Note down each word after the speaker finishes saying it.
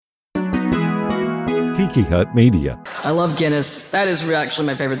Tiki Hut Media. I love Guinness. That is actually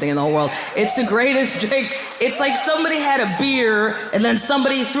my favorite thing in the whole world. It's the greatest drink. It's like somebody had a beer, and then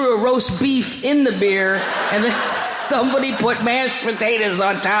somebody threw a roast beef in the beer, and then somebody put mashed potatoes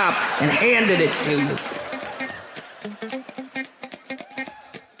on top and handed it to you.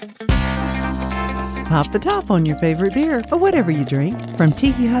 Pop the top on your favorite beer or whatever you drink from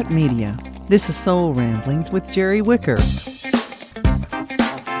Tiki Hut Media. This is Soul Ramblings with Jerry Wicker.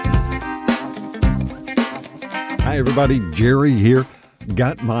 Hi, everybody. Jerry here.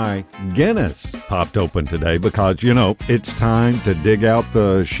 Got my Guinness popped open today because, it's time to dig out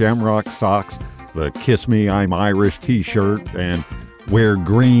the shamrock socks, the Kiss Me, I'm Irish t-shirt, and wear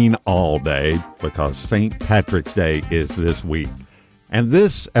green all day because St. Patrick's Day is this week. And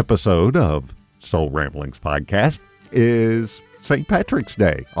this episode of Soul Ramblings podcast is St. Patrick's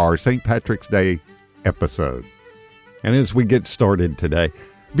Day, our St. Patrick's Day episode. And as we get started today,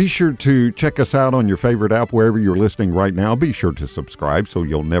 be sure to check us out on your favorite app wherever you're listening right now. Be sure to subscribe so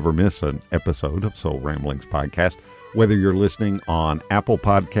you'll never miss an episode of Soul Ramblings podcast, whether you're listening on Apple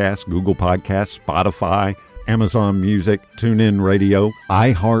Podcasts, Google Podcasts, Spotify, Amazon Music, TuneIn Radio,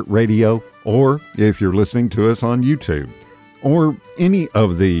 iHeartRadio, or if you're listening to us on YouTube, or any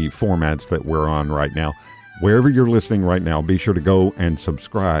of the formats that we're on right now. Wherever you're listening right now, be sure to go and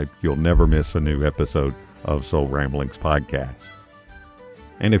subscribe. You'll never miss a new episode of Soul Ramblings podcast.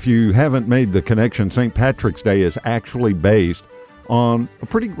 And if you haven't made the connection, St. Patrick's Day is actually based on a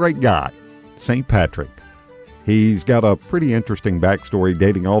pretty great guy, St. Patrick. He's got a pretty interesting backstory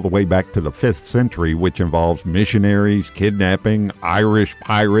dating all the way back to the 5th century, which involves missionaries, kidnapping, Irish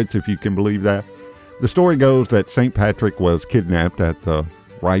pirates, if you can believe that. The story goes that St. Patrick was kidnapped at the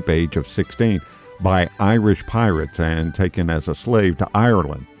ripe age of 16 by Irish pirates and taken as a slave to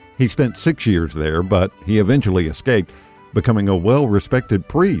Ireland. He spent 6 years there, but he eventually escaped, becoming a well-respected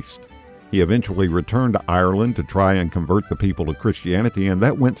priest. He eventually returned to Ireland to try and convert the people to Christianity, and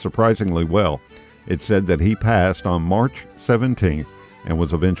that went surprisingly well. It's said that he passed on March 17th and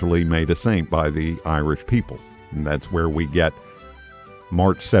was eventually made a saint by the Irish people. And that's where we get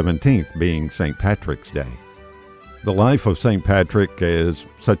March 17th being St. Patrick's Day. The life of St. Patrick is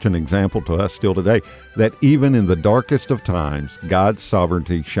such an example to us still today that even in the darkest of times, God's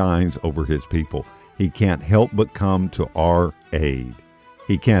sovereignty shines over his people. He can't help but come to our aid.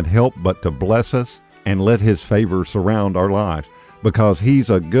 He can't help but to bless us and let his favor surround our lives because he's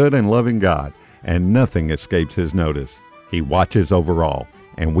a good and loving God and nothing escapes his notice. He watches over all,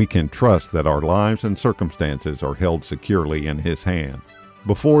 and we can trust that our lives and circumstances are held securely in his hands.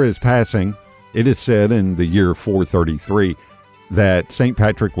 Before his passing, it is said in the year 433 that St.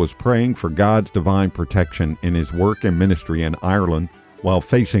 Patrick was praying for God's divine protection in his work and ministry in Ireland while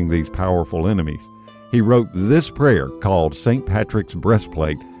facing these powerful enemies. He wrote this prayer called St. Patrick's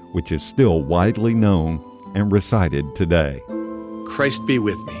Breastplate, which is still widely known and recited today. Christ be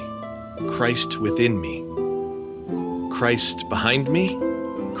with me, Christ within me, Christ behind me,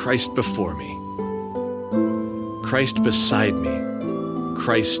 Christ before me, Christ beside me,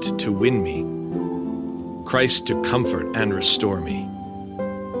 Christ to win me, Christ to comfort and restore me,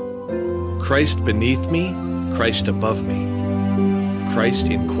 Christ beneath me, Christ above me, Christ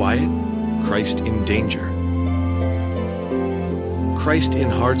in quiet, Christ in danger, Christ in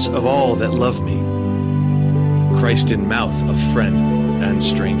hearts of all that love me, Christ in mouth of friend and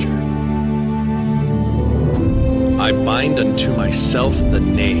stranger. I bind unto myself the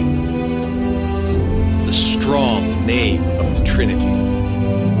name, the strong name of the Trinity,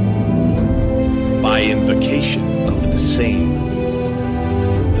 by invocation of the same,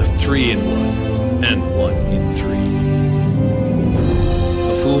 the 3 in 1 and 1 in 3,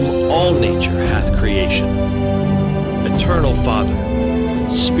 of whom all nature hath creation, eternal Father,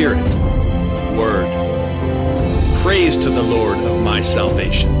 Spirit, Word. Praise to the Lord of my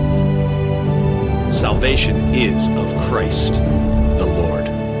salvation. Salvation is of Christ the Lord.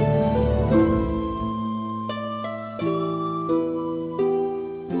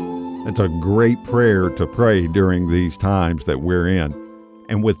 It's a great prayer to pray during these times that we're in.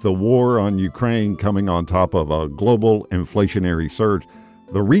 And with the war on Ukraine coming on top of a global inflationary surge,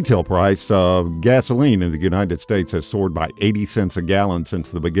 the retail price of gasoline in the United States has soared by 80 cents a gallon since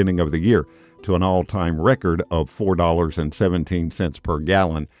the beginning of the year to an all-time record of $4.17 per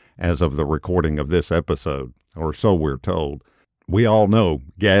gallon as of the recording of this episode, or so we're told. We all know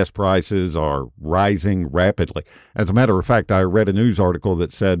gas prices are rising rapidly. As a matter of fact, I read a news article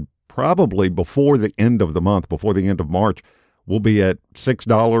that said probably before the end of the month, before the end of March, we'll be at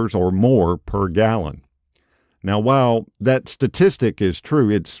 $6 or more per gallon. Now, while that statistic is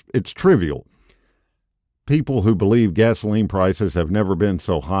true, it's trivial. People who believe gasoline prices have never been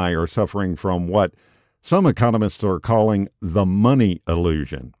so high are suffering from what some economists are calling the money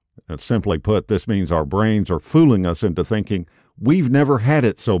illusion. Simply put, this means our brains are fooling us into thinking we've never had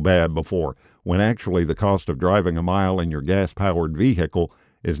it so bad before, when actually the cost of driving a mile in your gas-powered vehicle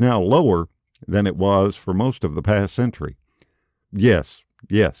is now lower than it was for most of the past century. Yes,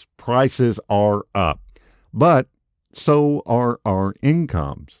 prices are up, but so are our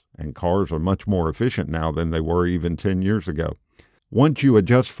incomes, and cars are much more efficient now than they were even 10 years ago. Once you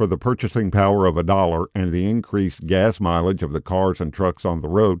adjust for the purchasing power of $1 and the increased gas mileage of the cars and trucks on the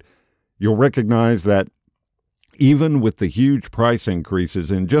road, you'll recognize that even with the huge price increases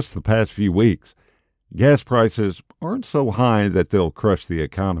in just the past few weeks, gas prices aren't so high that they'll crush the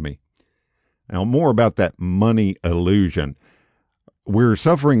economy. Now, more about that money illusion. We're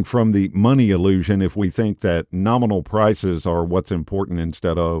suffering from the money illusion if we think that nominal prices are what's important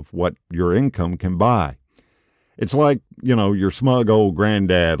instead of what your income can buy. It's like, your smug old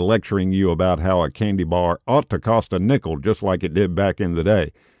granddad lecturing you about how a candy bar ought to cost a nickel just like it did back in the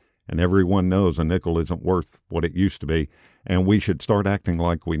day. And everyone knows a nickel isn't worth what it used to be, and we should start acting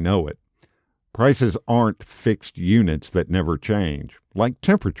like we know it. Prices aren't fixed units that never change, like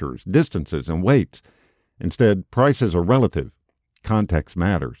temperatures, distances, and weights. Instead, prices are relative. Context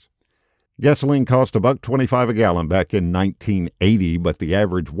matters. Gasoline cost $1.25 a gallon back in 1980, but the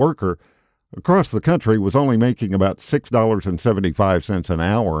average worker across the country was only making about $6.75 an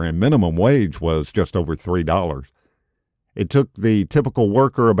hour, and minimum wage was just over $3. It took the typical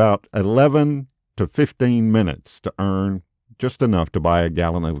worker about 11 to 15 minutes to earn just enough to buy a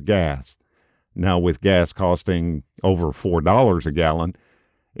gallon of gas. Now, with gas costing over $4 a gallon,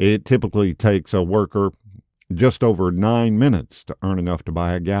 it typically takes a worker just over 9 minutes to earn enough to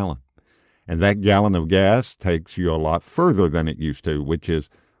buy a gallon. And that gallon of gas takes you a lot further than it used to, which is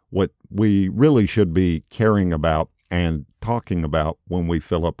what we really should be caring about and talking about when we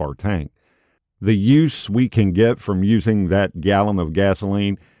fill up our tank. The use we can get from using that gallon of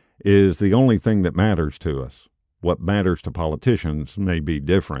gasoline is the only thing that matters to us. What matters to politicians may be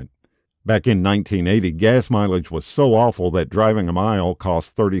different. Back in 1980, gas mileage was so awful that driving a mile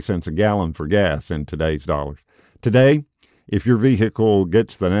cost 30 cents a gallon for gas in today's dollars. Today, if your vehicle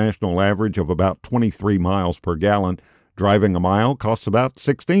gets the national average of about 23 miles per gallon, driving a mile costs about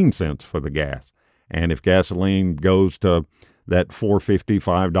 16 cents for the gas. And if gasoline goes to that $4.50,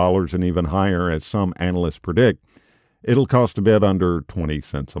 $5 and even higher, as some analysts predict, it'll cost a bit under 20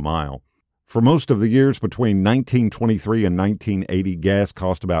 cents a mile. For most of the years between 1923 and 1980, gas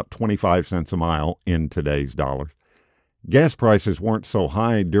cost about 25 cents a mile in today's dollars. Gas prices weren't so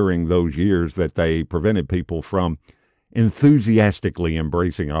high during those years that they prevented people from enthusiastically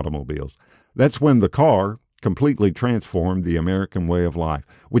embracing automobiles. That's when the car completely transformed the American way of life,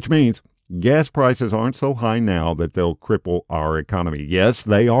 which means gas prices aren't so high now that they'll cripple our economy. Yes,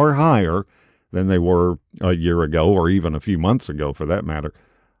 they are higher than they were a year ago or even a few months ago for that matter,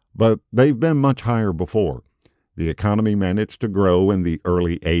 but they've been much higher before. The economy managed to grow in the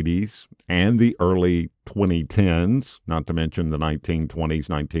early 80s and the early 2010s, not to mention the 1920s,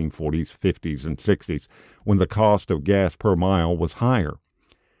 1940s, 50s, and 60s, when the cost of gas per mile was higher.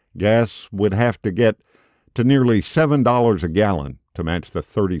 Gas would have to get to nearly $7 a gallon to match the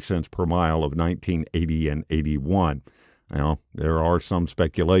 30 cents per mile of 1980 and 81. Now, there are some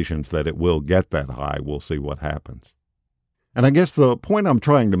speculations that it will get that high. We'll see what happens. And I guess the point I'm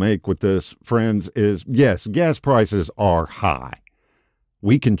trying to make with this, friends, is yes, gas prices are high.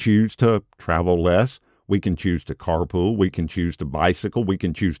 We can choose to travel less. We can choose to carpool. We can choose to bicycle. We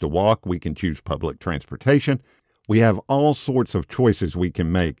can choose to walk. We can choose public transportation. We have all sorts of choices we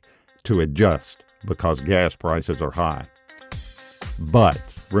can make to adjust because gas prices are high. But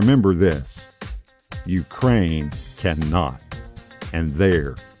remember this, Ukraine cannot, and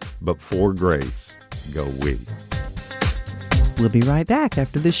there, but for grace, go we. We'll be right back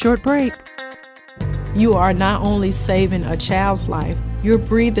after this short break. You are not only saving a child's life, you're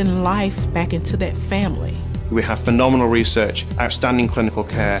breathing life back into that family. We have phenomenal research, outstanding clinical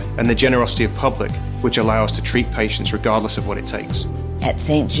care, and the generosity of public, which allow us to treat patients regardless of what it takes. At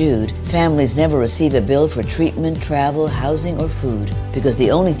St. Jude, families never receive a bill for treatment, travel, housing, or food because the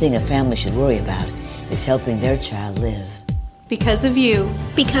only thing a family should worry about is helping their child live. Because of you.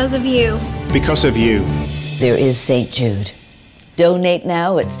 Because of you. Because of you. There is St. Jude. Donate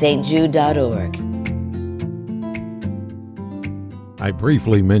now at stjude.org. I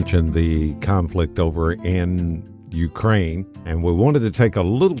briefly mentioned the conflict over in Ukraine, and we wanted to take a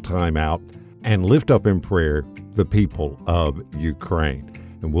little time out and lift up in prayer the people of Ukraine.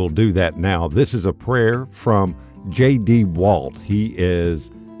 And we'll do that now. This is a prayer from J.D. Walt. He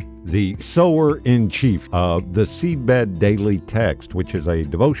is the sower-in-chief of the Seedbed Daily Text, which is a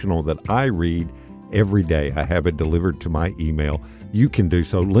devotional that I read every day. I have it delivered to my email. You can do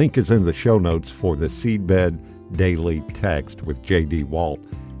so. Link is in the show notes for the Seedbed Daily Text with J.D. Walt,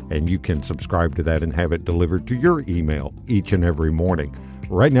 and you can subscribe to that and have it delivered to your email each and every morning.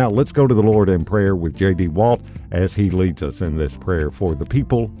 Right now, let's go to the Lord in prayer with J.D. Walt as he leads us in this prayer for the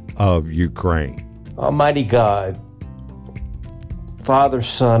people of Ukraine. Almighty God, Father,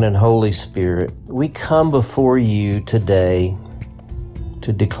 Son, and Holy Spirit, we come before you today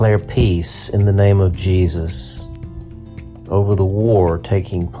to declare peace in the name of Jesus over the war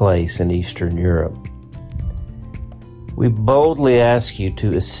taking place in Eastern Europe. We boldly ask you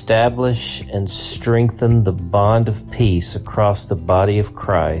to establish and strengthen the bond of peace across the body of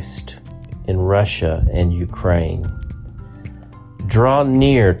Christ in Russia and Ukraine. Draw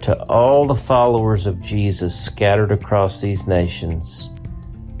near to all the followers of Jesus scattered across these nations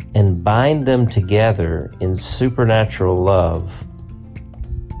and bind them together in supernatural love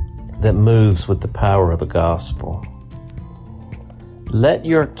that moves with the power of the gospel. Let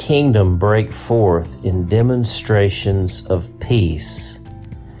your kingdom break forth in demonstrations of peace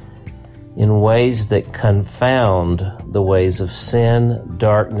in ways that confound the ways of sin,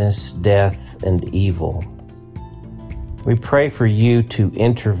 darkness, death, and evil. We pray for you to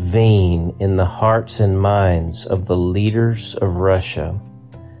intervene in the hearts and minds of the leaders of Russia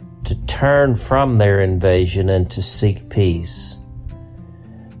to turn from their invasion and to seek peace.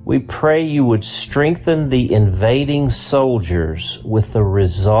 We pray you would strengthen the invading soldiers with the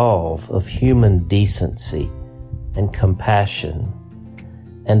resolve of human decency and compassion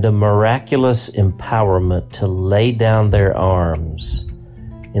and a miraculous empowerment to lay down their arms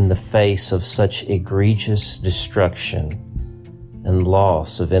in the face of such egregious destruction and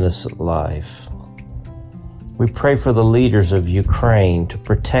loss of innocent life. We pray for the leaders of Ukraine to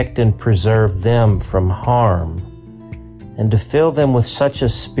protect and preserve them from harm and to fill them with such a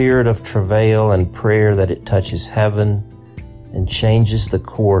spirit of travail and prayer that it touches heaven and changes the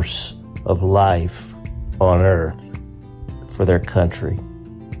course of life on earth for their country.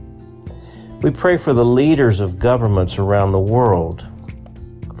 We pray for the leaders of governments around the world,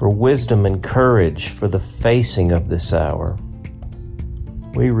 for wisdom and courage for the facing of this hour.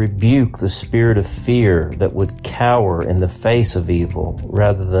 We rebuke the spirit of fear that would cower in the face of evil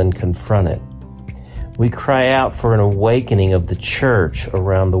rather than confront it. We cry out for an awakening of the church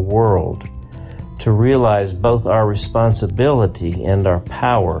around the world to realize both our responsibility and our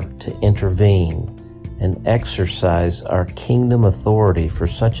power to intervene and exercise our kingdom authority for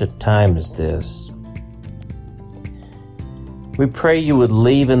such a time as this. We pray you would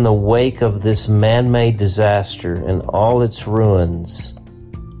leave in the wake of this man-made disaster and all its ruins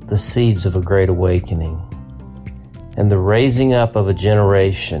the seeds of a great awakening and the raising up of a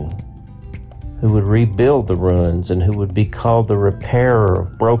generation who would rebuild the ruins and who would be called the repairer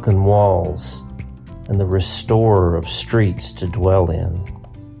of broken walls and the restorer of streets to dwell in.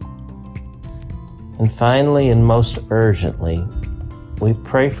 And finally, and most urgently, we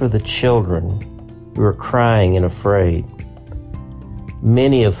pray for the children who are crying and afraid,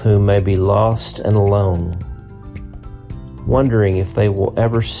 many of whom may be lost and alone, wondering if they will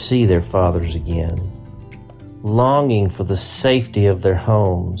ever see their fathers again, longing for the safety of their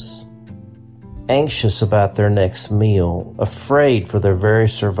homes, anxious about their next meal, afraid for their very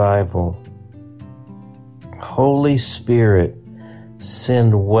survival. Holy Spirit,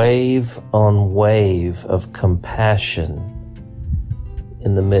 send wave on wave of compassion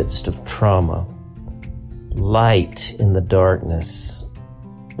in the midst of trauma, light in the darkness,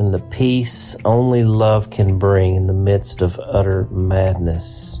 and the peace only love can bring in the midst of utter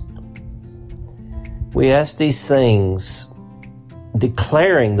madness. We ask these things,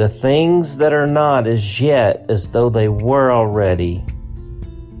 declaring the things that are not as yet as though they were already,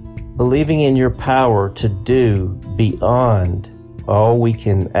 believing in your power to do beyond all we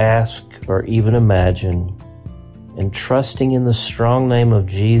can ask or even imagine, and trusting in the strong name of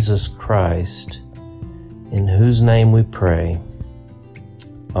Jesus Christ, in whose name we pray.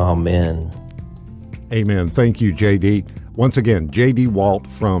 Amen. Amen. Thank you, J.D. Once again, J.D. Walt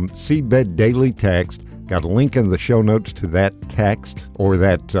from Seedbed Daily Text. Got a link in the show notes to that text or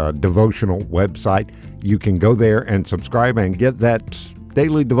that devotional website. You can go there and subscribe and get that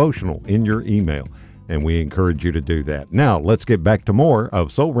daily devotional in your email. And we encourage you to do that. Now, let's get back to more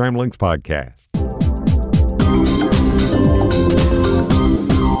of Soul Ramblings Podcast.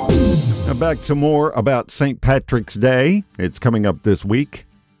 Now back to more about St. Patrick's Day. It's coming up this week.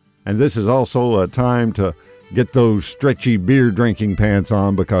 And this is also a time to get those stretchy beer drinking pants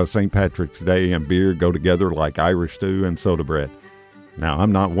on because St. Patrick's Day and beer go together like Irish stew and soda bread. Now,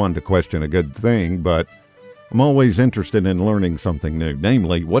 I'm not one to question a good thing, but I'm always interested in learning something new,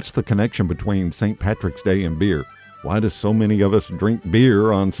 namely, what's the connection between St. Patrick's Day and beer? Why do so many of us drink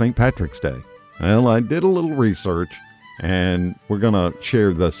beer on St. Patrick's Day? Well, I did a little research, and we're going to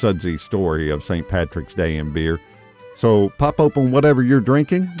share the sudsy story of St. Patrick's Day and beer. So pop open whatever you're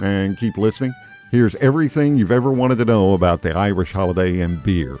drinking and keep listening. Here's everything you've ever wanted to know about the Irish holiday and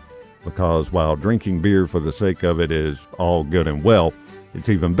beer. Because while drinking beer for the sake of it is all good and well, it's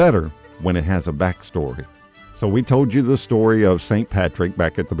even better when it has a backstory. So we told you the story of St. Patrick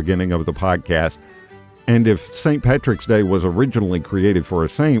back at the beginning of the podcast. And if St. Patrick's Day was originally created for a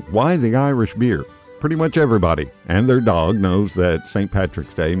saint, why the Irish beer? Pretty much everybody and their dog knows that St.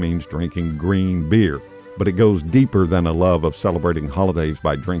 Patrick's Day means drinking green beer. But it goes deeper than a love of celebrating holidays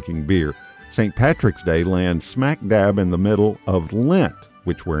by drinking beer. St. Patrick's Day lands smack dab in the middle of Lent,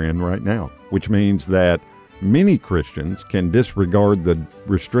 which we're in right now, which means that many Christians can disregard the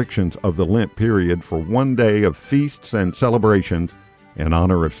restrictions of the Lent period for one day of feasts and celebrations in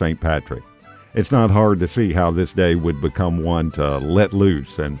honor of St. Patrick. It's not hard to see how this day would become one to let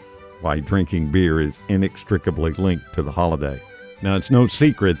loose and why drinking beer is inextricably linked to the holiday. Now, it's no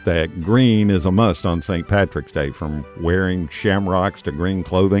secret that green is a must on St. Patrick's Day, from wearing shamrocks to green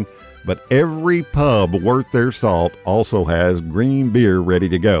clothing, but every pub worth their salt also has green beer ready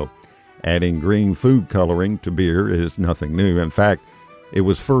to go. Adding green food coloring to beer is nothing new. In fact, it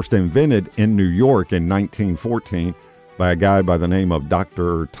was first invented in New York in 1914 by a guy by the name of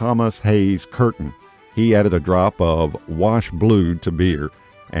Dr. Thomas Hayes Curtin. He added a drop of wash blue to beer,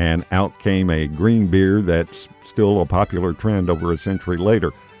 and out came a green beer that's still a popular trend over a century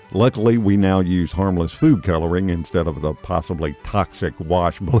later. Luckily, we now use harmless food coloring instead of the possibly toxic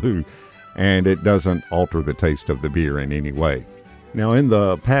wash blue, and it doesn't alter the taste of the beer in any way. Now, in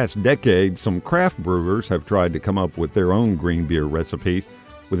the past decade, some craft brewers have tried to come up with their own green beer recipes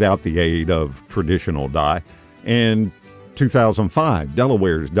without the aid of traditional dye. In 2005,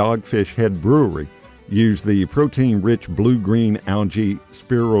 Delaware's Dogfish Head Brewery used the protein-rich blue-green algae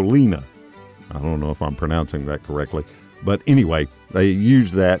spirulina. I don't know if I'm pronouncing that correctly, but anyway, they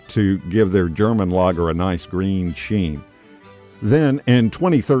used that to give their German lager a nice green sheen. Then, in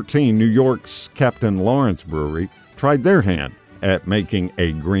 2013, New York's Captain Lawrence Brewery tried their hand at making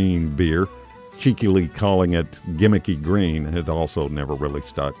a green beer, cheekily calling it gimmicky green. It also never really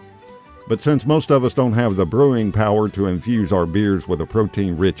stuck. But since most of us don't have the brewing power to infuse our beers with a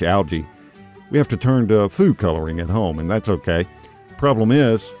protein-rich algae, we have to turn to food coloring at home, and that's okay. Problem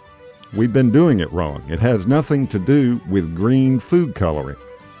is, we've been doing it wrong. It has nothing to do with green food coloring.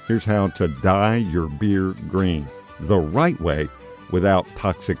 Here's how to dye your beer green the right way without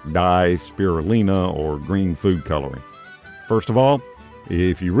toxic dye, spirulina, or green food coloring. First of all,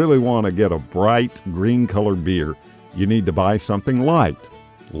 if you really want to get a bright green-colored beer, you need to buy something light.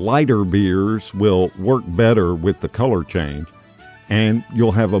 Lighter beers will work better with the color change, and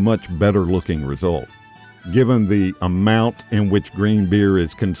you'll have a much better-looking result. Given the amount in which green beer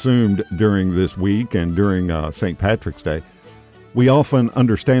is consumed during this week and during St. Patrick's Day, we often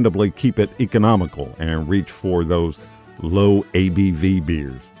understandably keep it economical and reach for those low ABV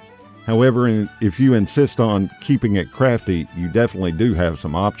beers. However, if you insist on keeping it crafty, you definitely do have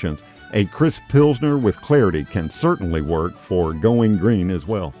some options. A crisp Pilsner with clarity can certainly work for going green as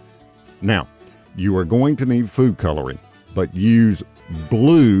well. Now, you are going to need food coloring, but use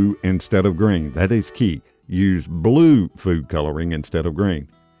blue instead of green. That is key. Use blue food coloring instead of green.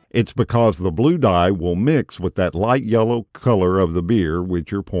 It's because the blue dye will mix with that light yellow color of the beer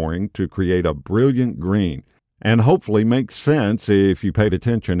which you're pouring to create a brilliant green, and hopefully makes sense if you paid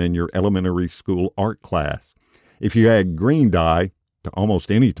attention in your elementary school art class. If you add green dye to almost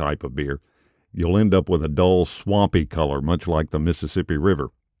any type of beer, you'll end up with a dull, swampy color, much like the Mississippi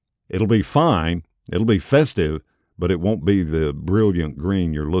River. It'll be fine, it'll be festive, but it won't be the brilliant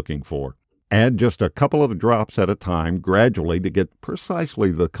green you're looking for. Add just a couple of drops at a time gradually to get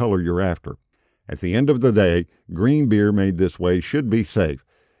precisely the color you're after. At the end of the day, green beer made this way should be safe.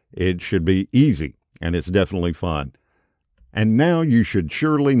 It should be easy, and it's definitely fun. And now you should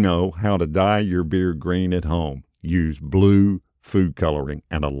surely know how to dye your beer green at home. Use blue food coloring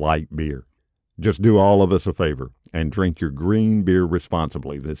and a light beer. Just do all of us a favor and drink your green beer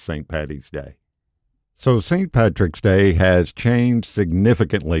responsibly this St. Paddy's Day. So St. Patrick's Day has changed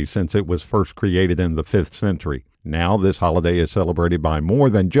significantly since it was first created in the 5th century. Now this holiday is celebrated by more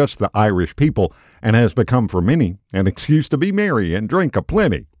than just the Irish people and has become for many an excuse to be merry and drink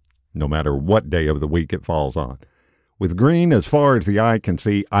aplenty, no matter what day of the week it falls on. With green as far as the eye can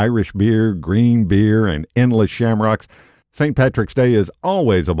see, Irish beer, green beer, and endless shamrocks, St. Patrick's Day is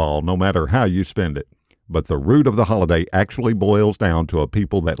always a ball no matter how you spend it. but the root of the holiday actually boils down to a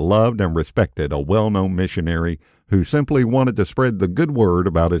people that loved and respected a well-known missionary who simply wanted to spread the good word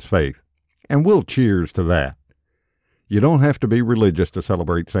about his faith. And we'll cheers to that. You don't have to be religious to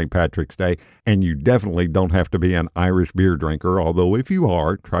celebrate St. Patrick's Day, and you definitely don't have to be an Irish beer drinker, although if you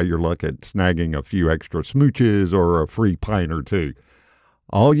are, try your luck at snagging a few extra smooches or a free pint or two.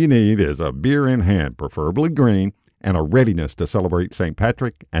 All you need is a beer in hand, preferably green, and a readiness to celebrate St.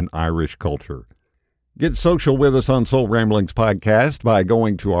 Patrick and Irish culture. Get social with us on Soul Ramblings Podcast by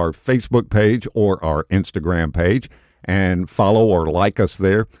going to our Facebook page or our Instagram page and follow or like us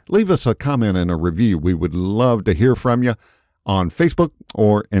there. Leave us a comment and a review. We would love to hear from you on Facebook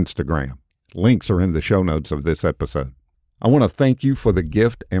or Instagram. Links are in the show notes of this episode. I want to thank you for the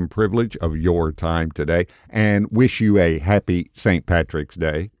gift and privilege of your time today and wish you a happy St. Patrick's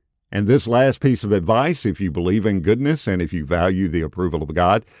Day. And this last piece of advice, if you believe in goodness and if you value the approval of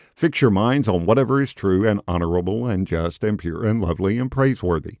God, fix your minds on whatever is true and honorable and just and pure and lovely and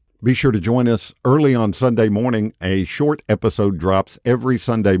praiseworthy. Be sure to join us early on Sunday morning. A short episode drops every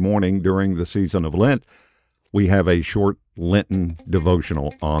Sunday morning during the season of Lent. We have a short Lenten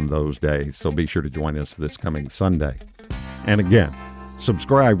devotional on those days, so be sure to join us this coming Sunday. And again,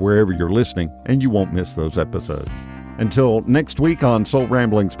 subscribe wherever you're listening, and you won't miss those episodes. Until next week on Soul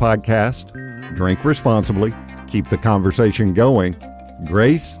Ramblings Podcast, drink responsibly, keep the conversation going.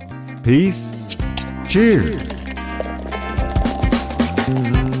 Grace, peace, cheers.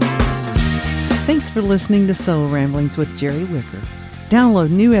 Thanks for listening to Soul Ramblings with Jerry Wicker. Download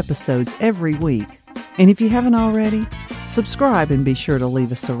new episodes every week. And if you haven't already, subscribe and be sure to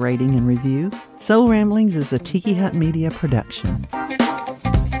leave us a rating and review. Soul Ramblings is a Tiki Hut Media production.